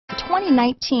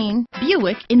2019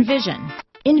 Buick Envision.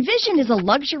 Envision is a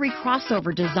luxury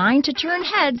crossover designed to turn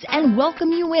heads and welcome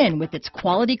you in with its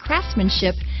quality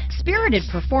craftsmanship, spirited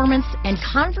performance, and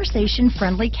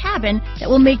conversation-friendly cabin that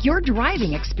will make your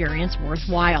driving experience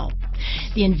worthwhile.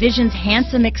 The Envision's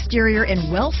handsome exterior and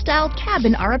well-styled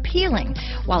cabin are appealing,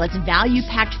 while its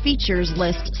value-packed features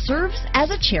list serves as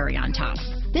a cherry on top.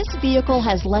 This vehicle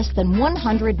has less than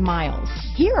 100 miles.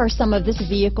 Here are some of this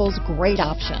vehicle's great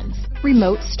options: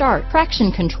 remote start,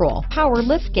 traction control, power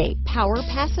liftgate, power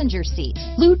passenger seat,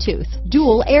 Bluetooth,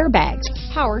 dual airbags,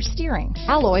 power steering,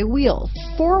 alloy wheels,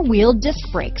 four-wheel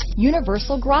disc brakes,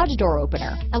 universal garage door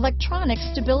opener, electronic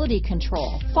stability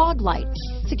control, fog lights,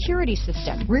 security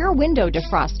system, rear window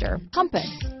defroster,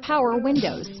 compass, power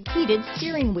windows, heated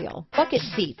steering wheel, bucket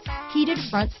seats, heated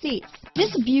front seats.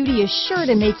 This beauty is sure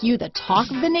to make you the talk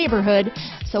of the neighborhood,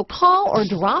 so call or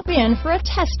drop in for a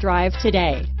test drive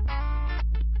today.